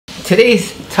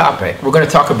today's topic, we're going to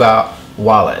talk about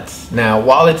wallets. Now,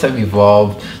 wallets have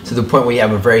evolved to the point where you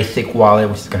have a very thick wallet,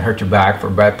 which is going to hurt your back for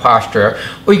bad posture,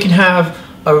 or you can have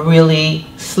a really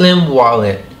slim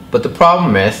wallet. But the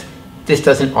problem is, this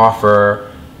doesn't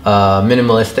offer a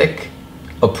minimalistic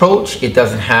approach. It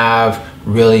doesn't have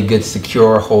really good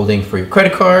secure holding for your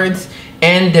credit cards,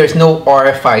 and there's no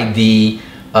RFID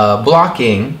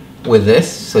blocking with this,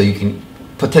 so you can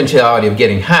potentiality of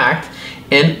getting hacked.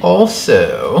 And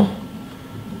also,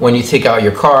 when you take out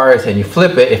your cards and you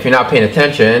flip it, if you're not paying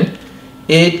attention,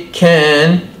 it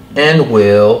can and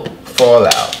will fall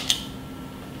out.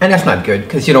 And that's not good,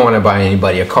 because you don't want to buy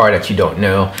anybody a card that you don't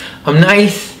know. I'm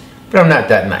nice, but I'm not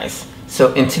that nice.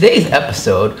 So in today's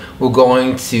episode, we're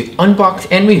going to unbox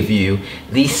and review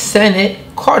the Senate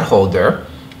Cardholder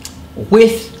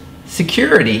with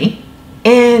security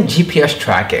and GPS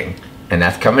tracking. And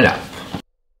that's coming up.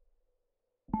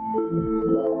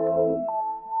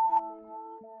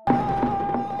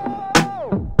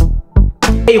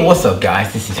 Hey, what's up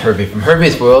guys? This is Hervey from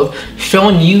HERVEs WORLD,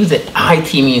 showing you that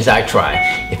IT means I try.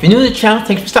 If you're new to the channel,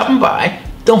 thanks for stopping by.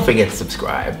 Don't forget to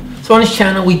subscribe. So on this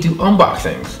channel, we do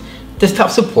unboxings, desktop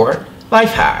support,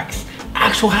 life hacks,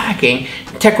 actual hacking,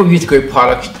 tech reviews of great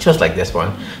products just like this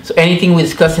one. So anything we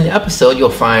discuss in the episode, you'll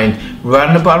find right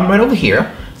on the bottom right over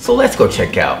here. So let's go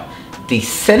check out the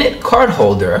Senate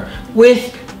Cardholder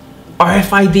with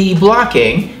RFID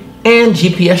blocking and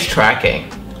GPS tracking.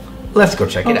 Let's go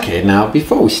check it out. Okay, now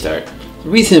before we start, the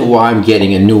reason why I'm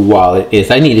getting a new wallet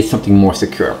is I needed something more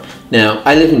secure. Now,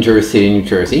 I live in Jersey City, New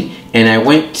Jersey, and I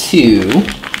went to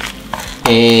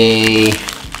a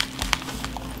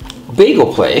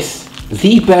bagel place,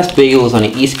 the best bagels on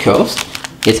the East Coast.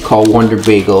 It's called Wonder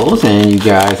Bagels, and you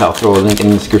guys, I'll throw a link in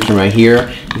the description right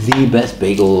here. The best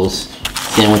bagels,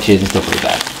 sandwiches, and stuff like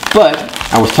that.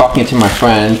 But I was talking to my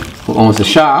friend who owns the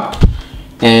shop,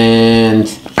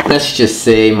 and let's just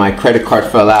say my credit card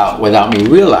fell out without me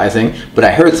realizing, but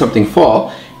I heard something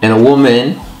fall, and a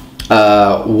woman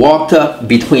walked up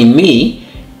between me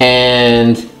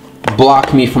and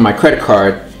blocked me from my credit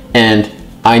card, and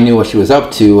I knew what she was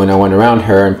up to, and I went around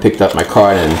her and picked up my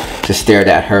card and just stared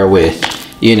at her with,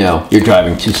 you know, you're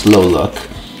driving too slow look.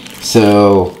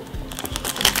 So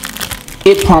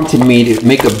it prompted me to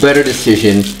make a better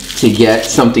decision to get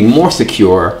something more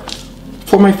secure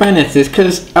for my finances,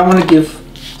 because I want to give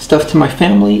stuff to my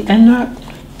family and not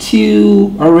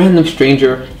to a random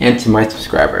stranger and to my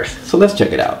subscribers. So let's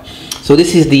check it out. So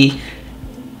this is the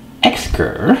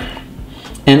Ekster,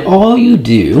 and all you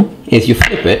do is you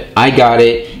flip it. I got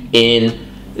it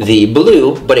in the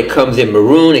blue, but it comes in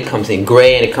maroon, it comes in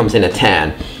gray, and it comes in a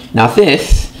tan. Now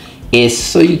this is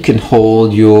so you can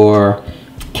hold your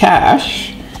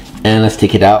cash, and let's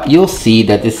take it out. You'll see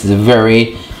that this is a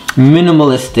very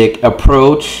minimalistic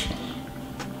approach.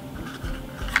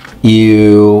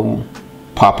 You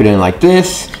pop it in like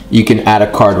this. You can add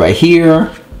a card right here,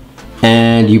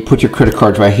 and you put your credit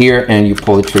card right here, and you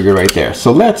pull the trigger right there.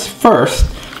 So let's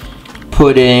first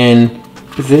put in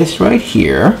this right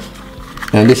here,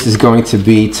 and this is going to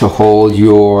be to hold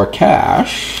your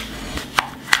cash.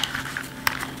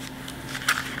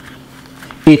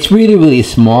 It's really, really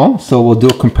small, so we'll do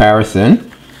a comparison.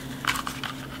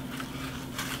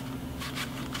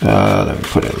 Let me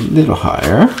put it a little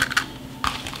higher.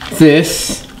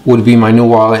 This would be my new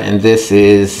wallet, and this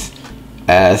is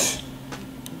as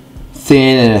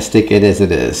thin and as thick as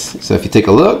it is. So if you take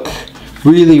a look,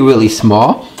 really, really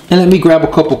small. And let me grab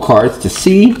a couple cards to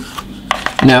see.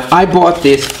 Now, I bought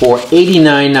this for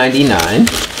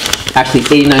 $89.99, actually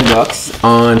 89 bucks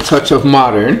on Touch of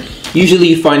Modern. Usually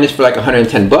you find this for like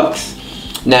 110 bucks.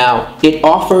 Now, it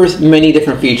offers many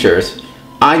different features.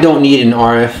 I don't need an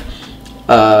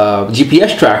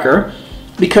GPS tracker,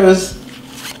 because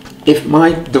if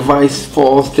my device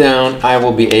falls down, I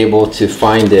will be able to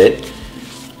find it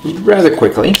rather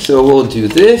quickly. So we'll do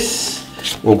this.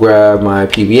 We'll grab my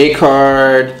PBA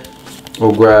card.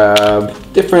 We'll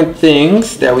grab different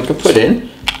things that we can put in.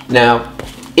 Now,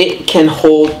 it can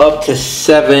hold up to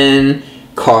 7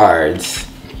 cards.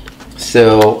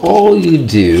 So all you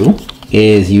do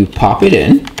is you pop it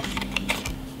in.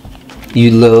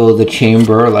 You load the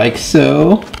chamber like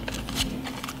so.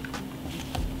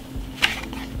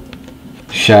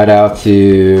 Shout out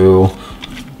to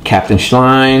Captain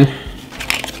Schlein.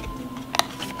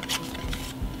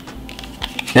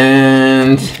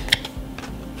 And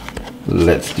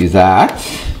let's do that.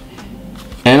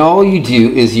 And all you do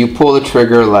is you pull the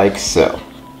trigger like so.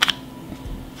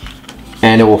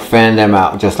 And it will fan them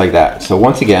out just like that. So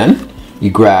once again,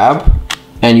 you grab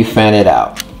and you fan it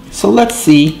out. So let's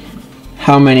see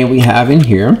how many we have in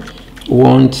here.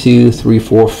 1, 2, 3,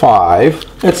 4,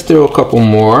 5. Let's throw a couple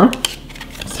more.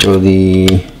 Throw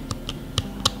the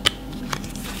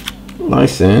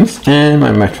license and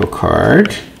my Metro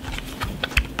card.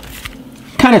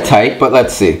 Kind of tight, but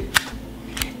let's see.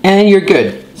 And you're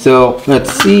good. So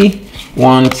let's see.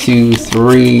 1, 2,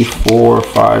 3, 4,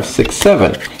 5, 6,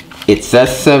 7. It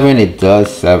says 7, it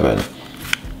does 7.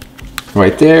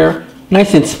 Right there.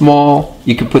 Nice and small.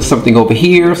 You can put something over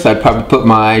here. So I'd probably put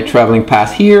my traveling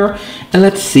pass here. And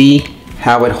let's see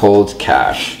how it holds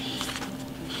cash.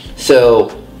 So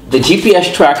the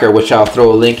GPS tracker, which I'll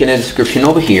throw a link in the description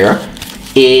over here,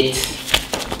 it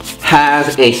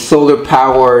has a solar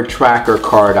power tracker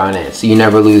card on it, so you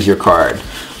never lose your card.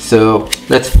 So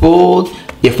let's fold.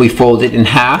 If we fold it in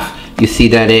half, you see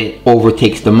that it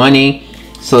overtakes the money.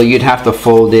 So you'd have to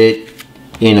fold it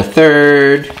in a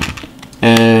third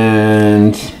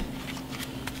and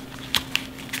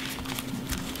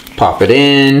pop it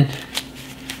in.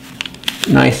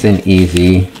 Nice and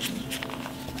easy.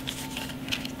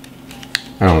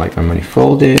 I don't like my money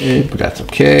folded, but that's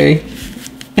okay.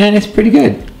 And it's pretty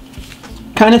good.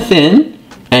 Kind of thin,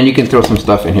 and you can throw some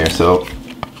stuff in here. So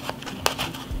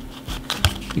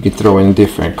you can throw in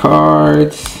different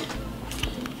cards.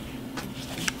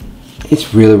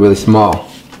 It's really, really small.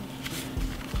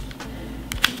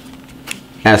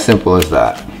 As simple as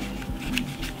that.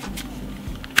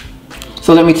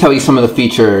 So let me tell you some of the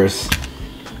features.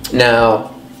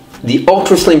 Now, the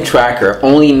Ultra Slim Tracker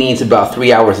only needs about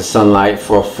 3 hours of sunlight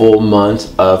for a full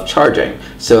month of charging.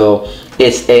 So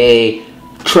it's a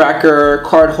tracker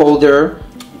card holder.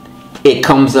 It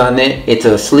comes on it. It's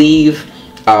a sleeve.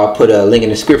 I'll put a link in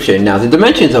the description. Now the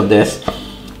dimensions of this,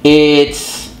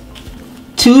 it's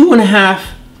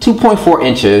 2.4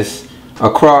 inches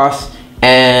across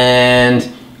and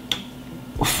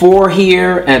 4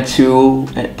 here and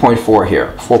 2.4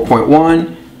 here.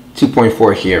 4.1,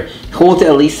 2.4 here. Holds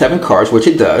at least 7 cards, which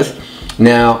it does.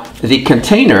 Now the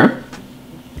container,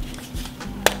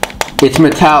 it's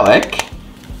metallic,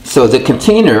 so the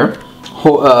container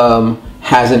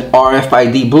has an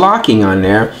RFID blocking on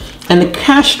there, and the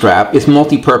cash strap is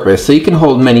multi-purpose, so you can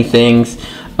hold many things.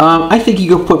 I think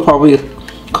you could put probably a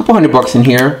couple $100 in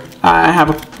here. I have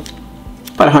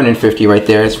about 150 right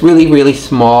there. It's really, really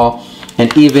small,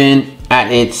 and even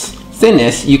at its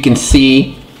thinness, you can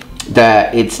see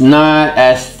that it's not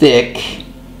as thick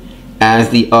as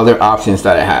the other options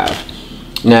that I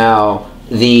have. Now,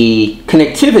 the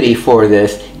connectivity for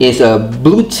this is a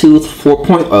Bluetooth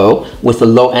 4.0 with a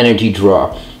low energy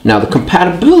draw. Now the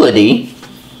compatibility,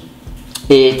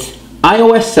 it's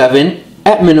iOS 7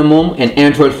 at minimum and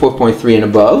Android 4.3 and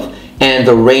above. And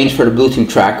the range for the Bluetooth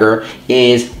tracker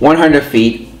is 100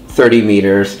 feet, 30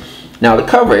 meters. Now the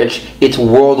coverage, it's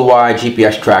worldwide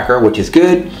GPS tracker, which is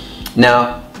good.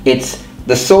 Now it's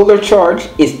the solar charge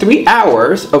is 3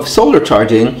 hours of solar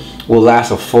charging will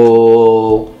last a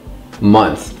full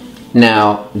month.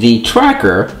 Now the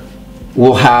tracker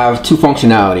will have 2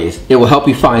 functionalities. It will help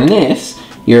you find this,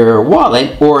 your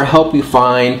wallet, or help you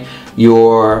find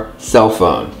your cell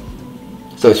phone.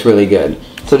 So it's really good.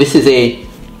 So this is a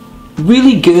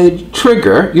really good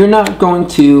trigger. You're not going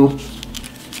to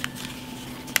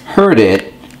hurt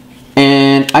it,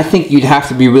 and I think you'd have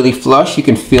to be really flush. You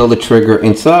can feel the trigger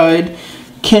inside.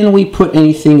 Can we put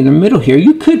anything in the middle here?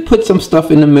 You could put some stuff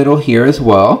in the middle here as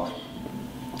well.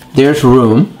 There's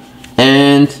room,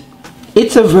 and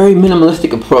it's a very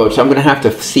minimalistic approach. I'm gonna have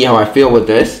to see how I feel with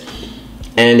this,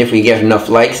 and if we get enough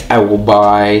likes, I will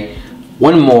buy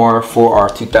one more for our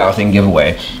 2000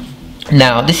 giveaway.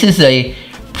 Now this is a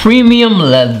premium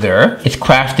leather. It's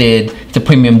crafted, it's a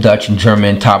premium Dutch and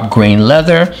German top grain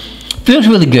leather. Feels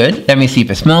really good. Let me see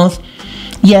if it smells.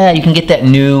 Yeah, you can get that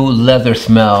new leather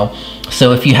smell.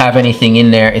 So if you have anything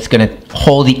in there, it's gonna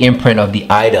hold the imprint of the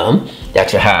item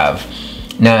that you have.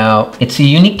 Now, it's a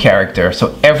unique character.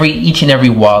 So each and every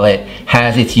wallet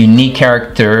has its unique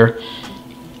character,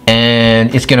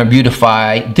 and it's gonna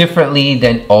beautify differently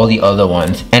than all the other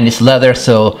ones. And it's leather,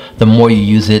 so the more you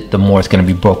use it, the more it's gonna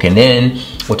be broken in,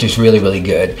 which is really, really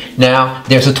good. Now,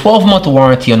 there's a 12-month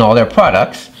warranty on all their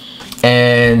products,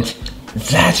 and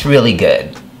that's really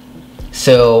good.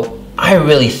 So I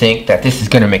really think that this is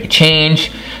gonna make a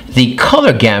change. The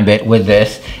color gambit with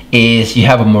this is you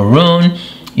have a maroon,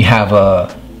 you have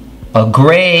a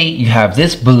gray, you have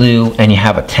this blue, and you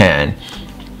have a tan.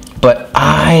 But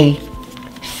I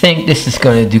think this is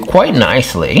going to do quite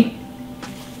nicely.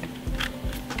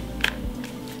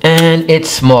 And it's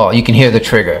small. You can hear the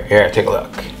trigger. Here, take a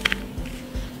look.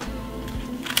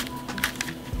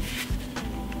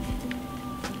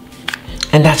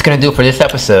 And that's going to do it for this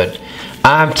episode.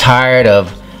 I'm tired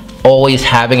of always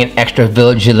having an extra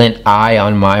vigilant eye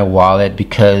on my wallet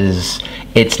because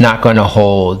it's not going to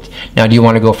hold. Now, do you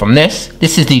want to go from this?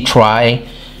 This is the try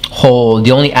hold.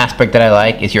 The only aspect that I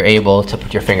like is you're able to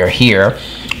put your finger here,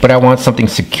 but I want something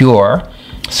secure.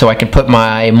 So I can put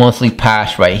my monthly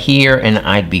pass right here and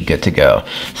I'd be good to go.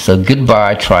 So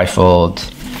goodbye trifold,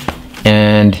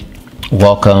 and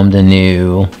welcome the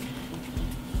new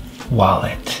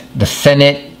wallet. The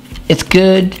Senate, it's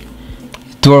good,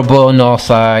 durable on all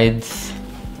sides,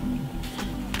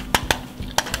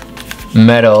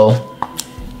 metal,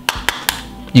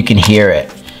 you can hear it.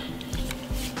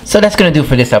 So that's gonna do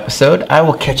for this episode. I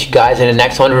will catch you guys in the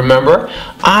next one. Remember,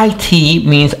 IT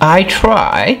means I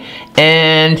try.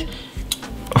 And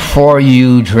for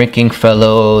you drinking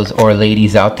fellows or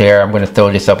ladies out there, I'm gonna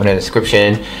throw this up in the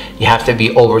description. You have to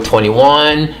be over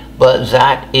 21, but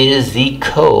that is the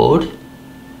code.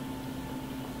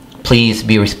 Please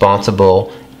be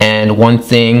responsible. And one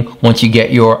thing, once you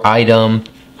get your item,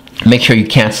 make sure you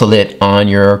cancel it on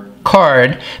your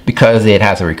card because it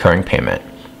has a recurring payment.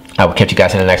 I will catch you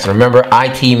guys in the next one. Remember,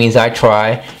 IT means I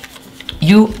try.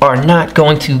 You are not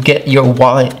going to get your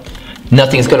wallet.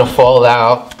 Nothing's gonna fall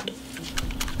out.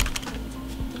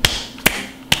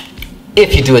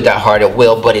 If you do it that hard, it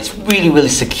will, but it's really, really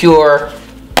secure,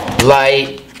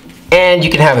 light, and you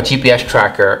can have a GPS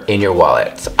tracker in your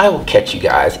wallet. So I will catch you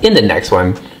guys in the next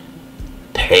one.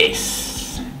 Peace.